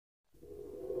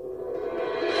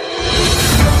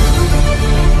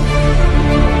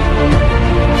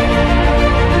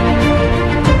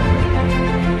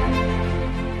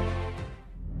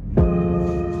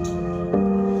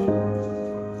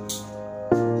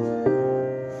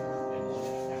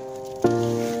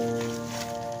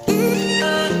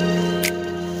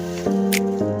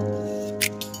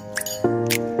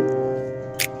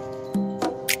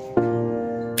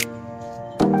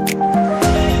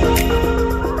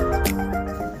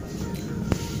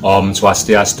Om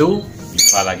Swastiastu,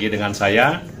 jumpa lagi dengan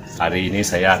saya. Hari ini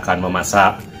saya akan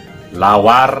memasak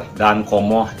lawar dan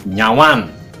komoh nyawan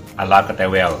ala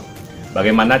KETEWEL.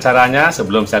 Bagaimana caranya?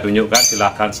 Sebelum saya tunjukkan,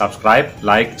 silahkan subscribe,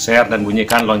 like, share, dan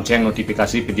bunyikan lonceng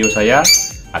notifikasi video saya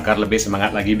agar lebih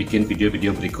semangat lagi bikin video-video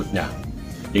berikutnya.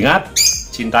 Ingat,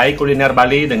 cintai kuliner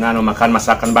Bali dengan memakan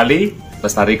masakan Bali,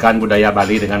 lestarikan budaya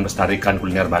Bali dengan melestarikan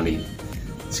kuliner Bali.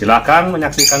 Silakan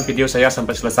menyaksikan video saya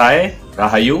sampai selesai.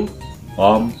 Rahayu,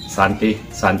 Om, Santi,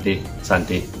 Santi,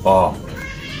 Santi, Om.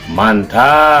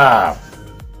 Mantap!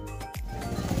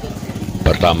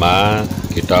 Pertama,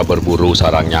 kita berburu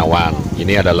sarang nyawan.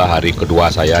 Ini adalah hari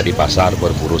kedua saya di pasar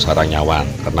berburu sarang nyawan,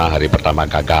 karena hari pertama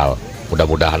gagal.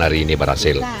 Mudah-mudahan hari ini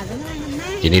berhasil.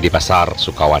 Ini di pasar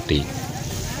Sukawati.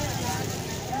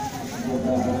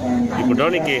 Ibu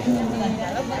Doni ki.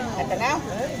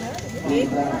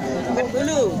 Empat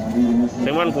puluh.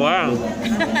 Cuman puang.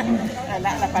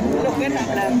 Nak 80 kan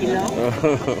ada kilo.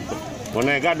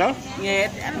 Mana gak dah? Nggih,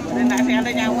 nak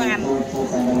ada nyawan.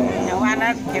 Nyawan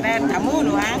kira tamu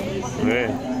doang.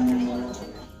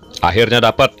 Akhirnya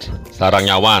dapat sarang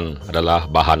nyawan adalah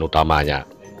bahan utamanya.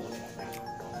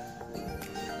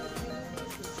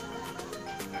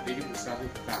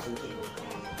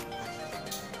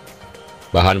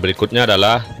 Bahan berikutnya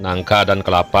adalah nangka dan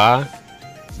kelapa.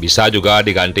 Bisa juga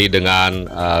diganti dengan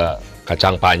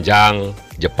kacang panjang,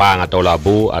 Jepang atau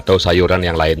labu atau sayuran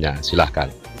yang lainnya. Silahkan.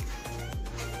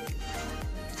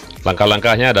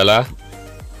 Langkah-langkahnya adalah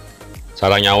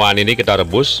sarang nyawan ini kita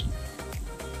rebus.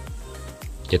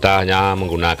 Kita hanya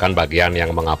menggunakan bagian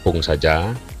yang mengapung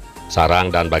saja. Sarang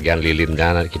dan bagian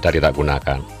lilinnya kita tidak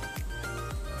gunakan.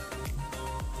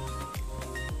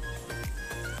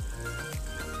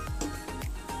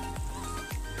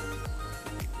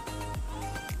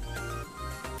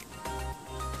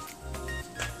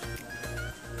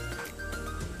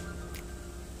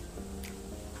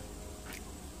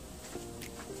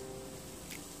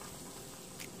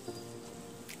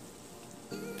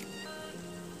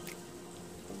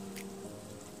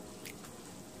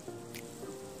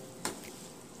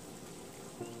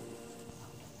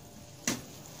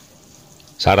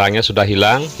 Sarangnya sudah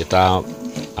hilang, kita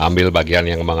ambil bagian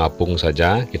yang mengapung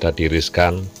saja, kita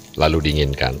tiriskan, lalu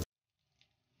dinginkan.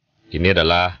 Ini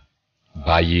adalah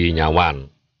bayi nyawan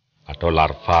atau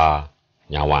larva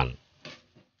nyawan.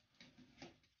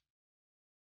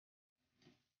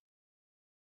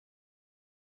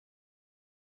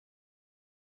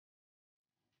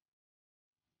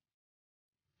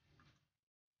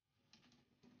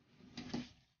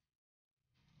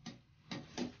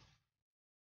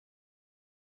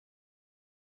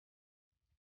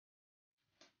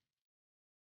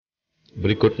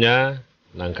 Berikutnya,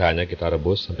 nangkanya kita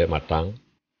rebus sampai matang.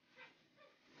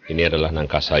 Ini adalah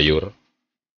nangka sayur.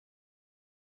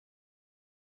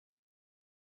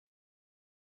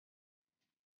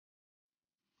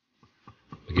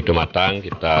 Begitu matang,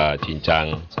 kita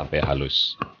cincang sampai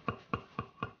halus.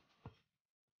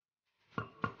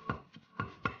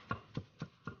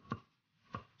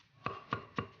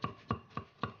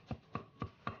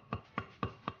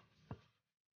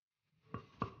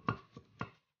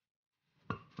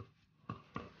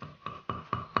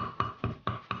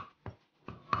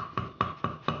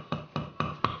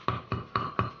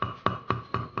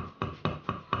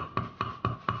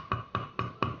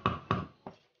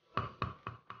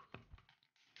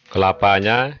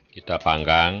 Kelapanya kita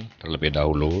panggang terlebih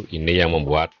dahulu. Ini yang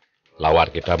membuat lawar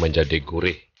kita menjadi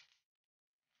gurih.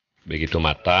 Begitu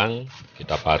matang,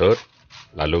 kita parut,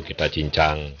 lalu kita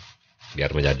cincang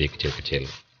biar menjadi kecil-kecil.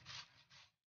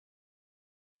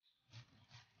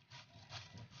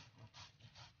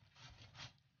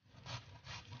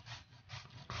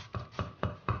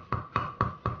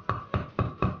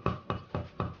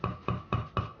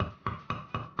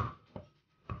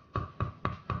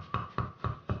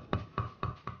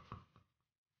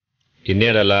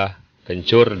 Ini adalah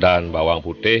kencur dan bawang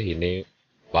putih. Ini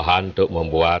bahan untuk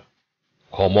membuat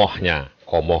komohnya,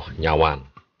 komoh nyawan.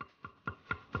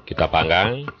 Kita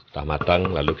panggang, sudah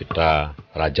matang, lalu kita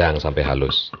rajang sampai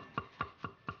halus.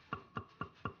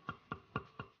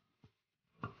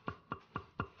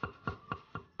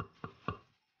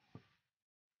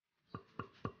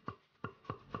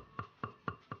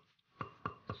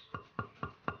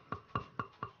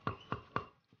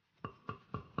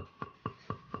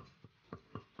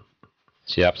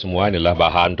 Siap semua, inilah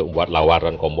bahan untuk membuat lawar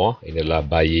dan komoh. Inilah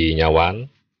bayi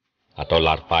nyawan atau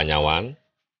larva nyawan.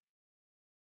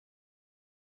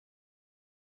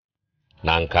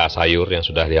 Nangka sayur yang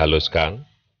sudah dihaluskan.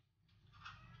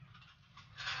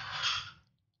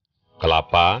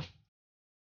 Kelapa.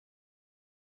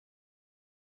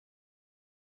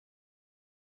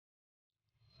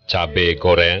 cabai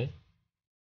goreng,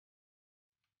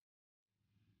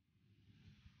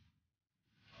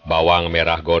 bawang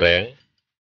merah goreng,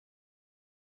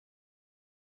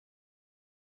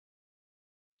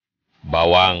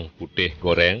 bawang putih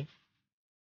goreng,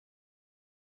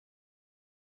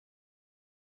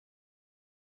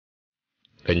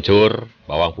 kencur,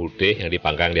 bawang putih yang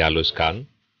dipanggang dihaluskan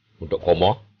untuk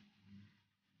komoh,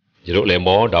 jeruk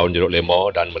lemon, daun jeruk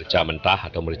lemon, dan merica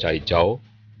mentah atau merica hijau,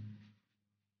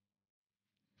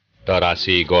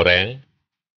 terasi goreng,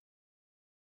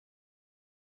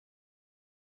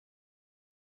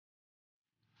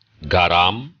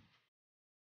 garam,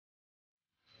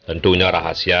 tentunya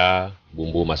rahasia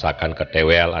bumbu masakan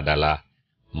KETEWEL adalah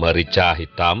merica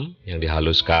hitam yang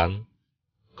dihaluskan,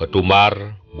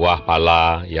 ketumbar, buah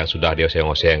pala yang sudah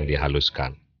dioseng-oseng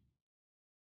dihaluskan.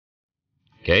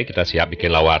 Oke, kita siap bikin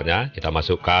lawarnya. Kita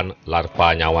masukkan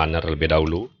larva nyawannya terlebih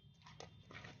dahulu.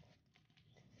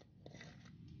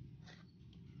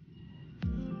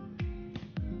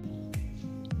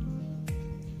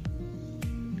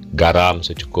 Garam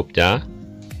secukupnya.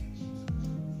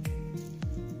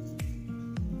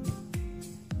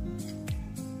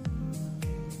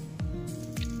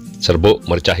 Serbuk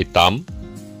merica hitam.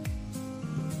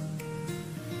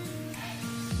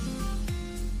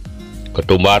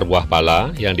 Ketumbar buah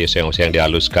pala yang dioseng-oseng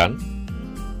dihaluskan.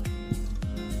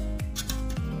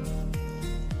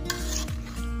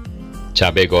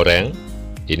 Cabai goreng.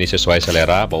 Ini sesuai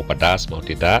selera, mau pedas mau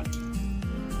tidak.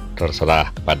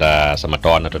 Terserah kepada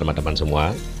semeton atau teman-teman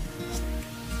semua.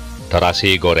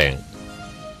 Terasi goreng.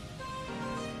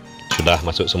 Sudah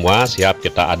masuk semua, siap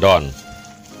kita adon.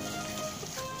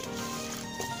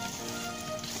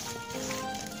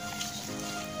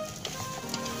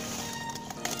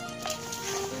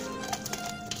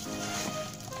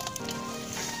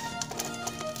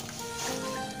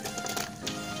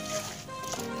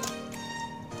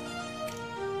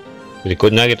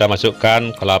 Berikutnya kita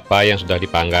masukkan kelapa yang sudah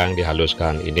dipanggang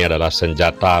dihaluskan. Ini adalah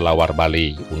senjata lawar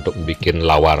Bali untuk membuat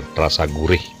lawar terasa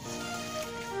gurih.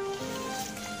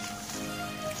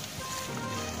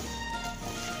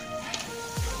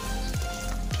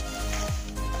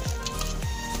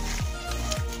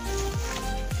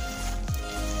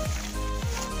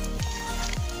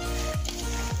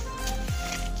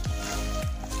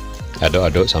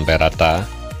 Aduk-aduk sampai rata.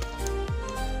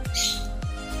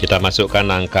 Kita masukkan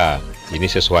nangka. Ini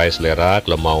sesuai selera,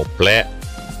 kalau mau plek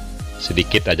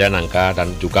sedikit aja nangka,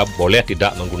 dan juga boleh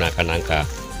tidak menggunakan nangka.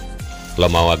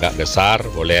 Kalau mau agak besar,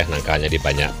 boleh nangkanya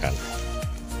dibanyakkan.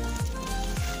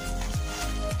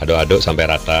 Aduk-aduk sampai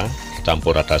rata,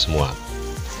 campur rata semua.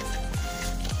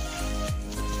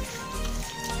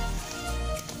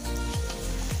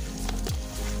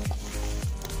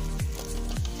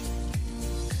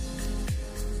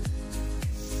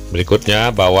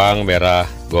 Berikutnya bawang merah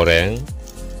goreng,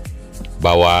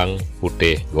 bawang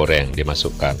putih goreng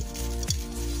dimasukkan.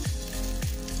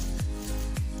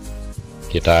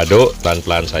 Kita aduk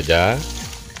pelan-pelan saja,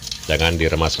 jangan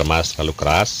diremas-remas terlalu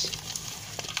keras.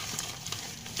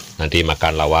 Nanti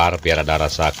makan lawar biar ada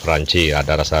rasa crunchy,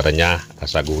 ada rasa renyah,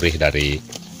 rasa gurih dari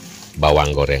bawang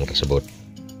goreng tersebut.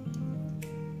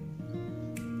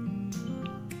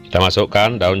 Kita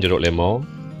masukkan daun jeruk lemon,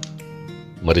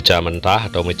 merica mentah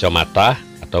atau merica matah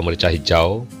atau merica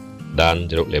hijau, dan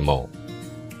jeruk lemon.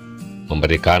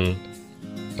 Memberikan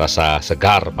rasa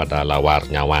segar pada lawar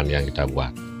nyawan yang kita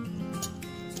buat.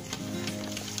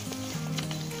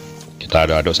 Kita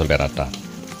aduk-aduk sampai rata.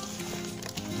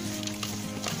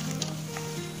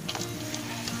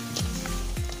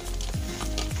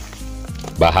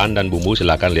 Bahan dan bumbu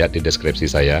silahkan lihat di deskripsi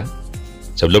saya.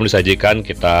 Sebelum disajikan,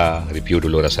 kita review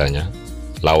dulu rasanya.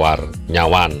 Lawar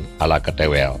nyawan ala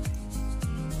KETEWEL.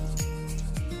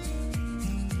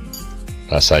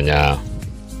 Rasanya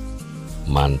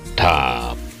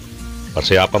mantap.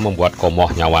 Persiapan membuat komoh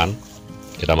nyawan.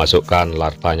 Kita masukkan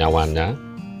larva nyawannya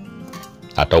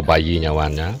atau bayi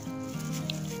nyawannya.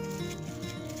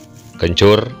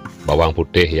 Kencur, bawang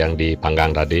putih yang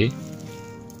dipanggang tadi.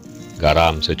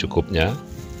 Garam secukupnya.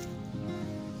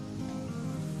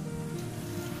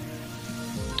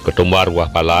 Ketumbar buah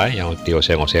pala yang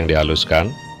dioseng-oseng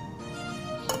dihaluskan.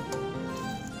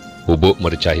 Bubuk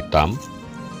merica hitam.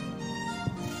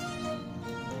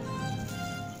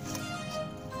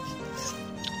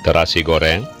 Terasi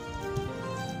goreng,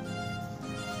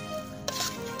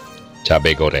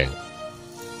 cabai goreng.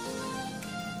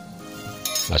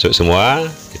 Masuk semua,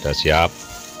 kita siap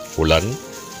pulen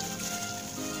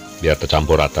biar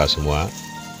tercampur rata semua.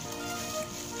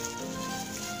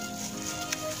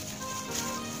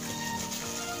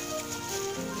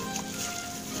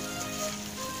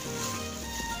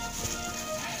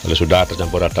 Kalau sudah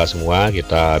tercampur rata semua,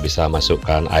 kita bisa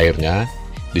masukkan airnya.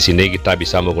 Di sini kita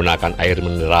bisa menggunakan air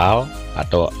mineral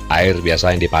atau air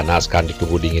biasa yang dipanaskan,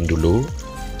 ditunggu dingin dulu.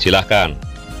 Silahkan.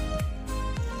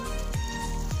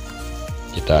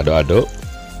 Kita aduk-aduk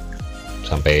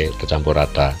sampai tercampur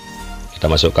rata. Kita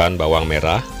masukkan bawang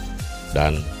merah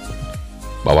dan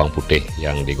bawang putih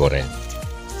yang digoreng.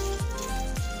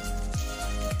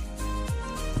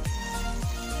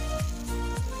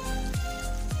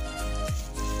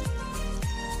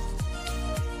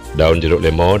 Daun jeruk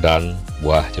lemau dan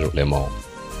buah jeruk lemau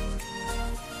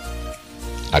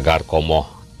agar komoh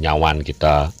nyawan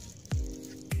kita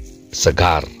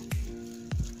segar.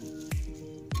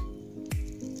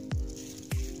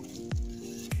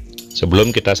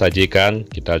 Sebelum kita sajikan,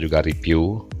 kita juga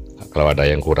review. Kalau ada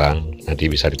yang kurang, nanti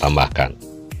bisa ditambahkan.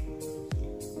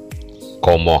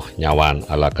 Komoh nyawan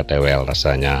ala KETEWEL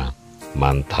rasanya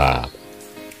mantap.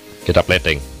 Kita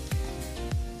plating.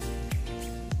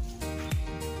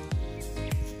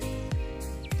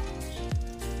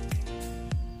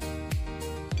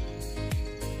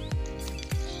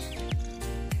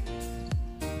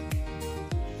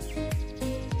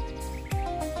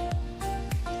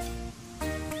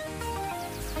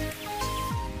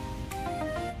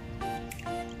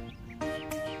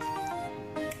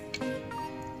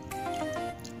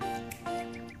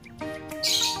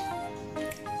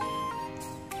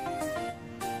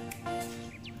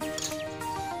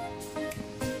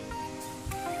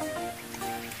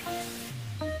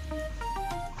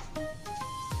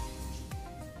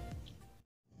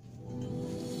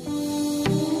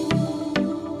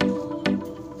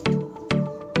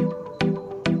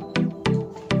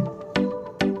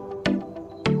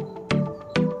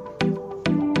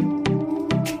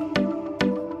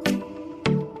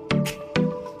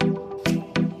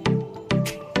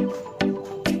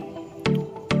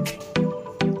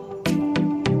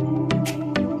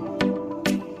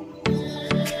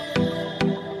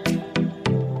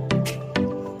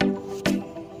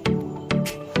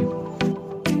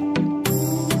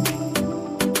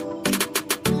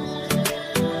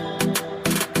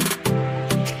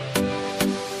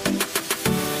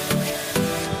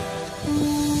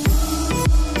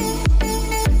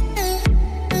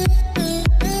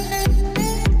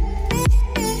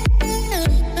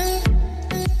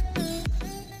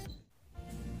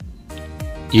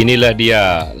 Inilah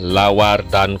dia lawar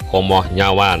dan komoh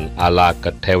nyawan ala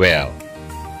KETEWEL.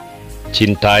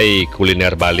 Cintai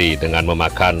kuliner Bali dengan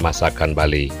memakan masakan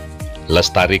Bali.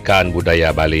 Lestarikan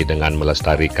budaya Bali dengan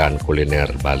melestarikan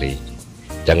kuliner Bali.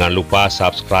 Jangan lupa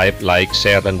subscribe, like,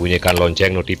 share, dan bunyikan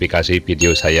lonceng notifikasi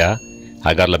video saya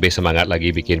agar lebih semangat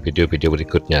lagi bikin video-video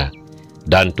berikutnya.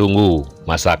 Dan tunggu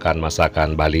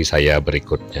masakan-masakan Bali saya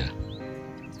berikutnya.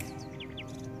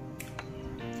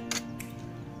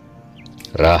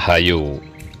 Rahayu.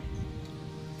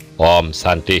 Om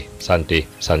Santi, Santi,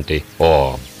 Santi,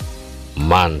 Om.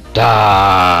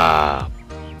 Mantap.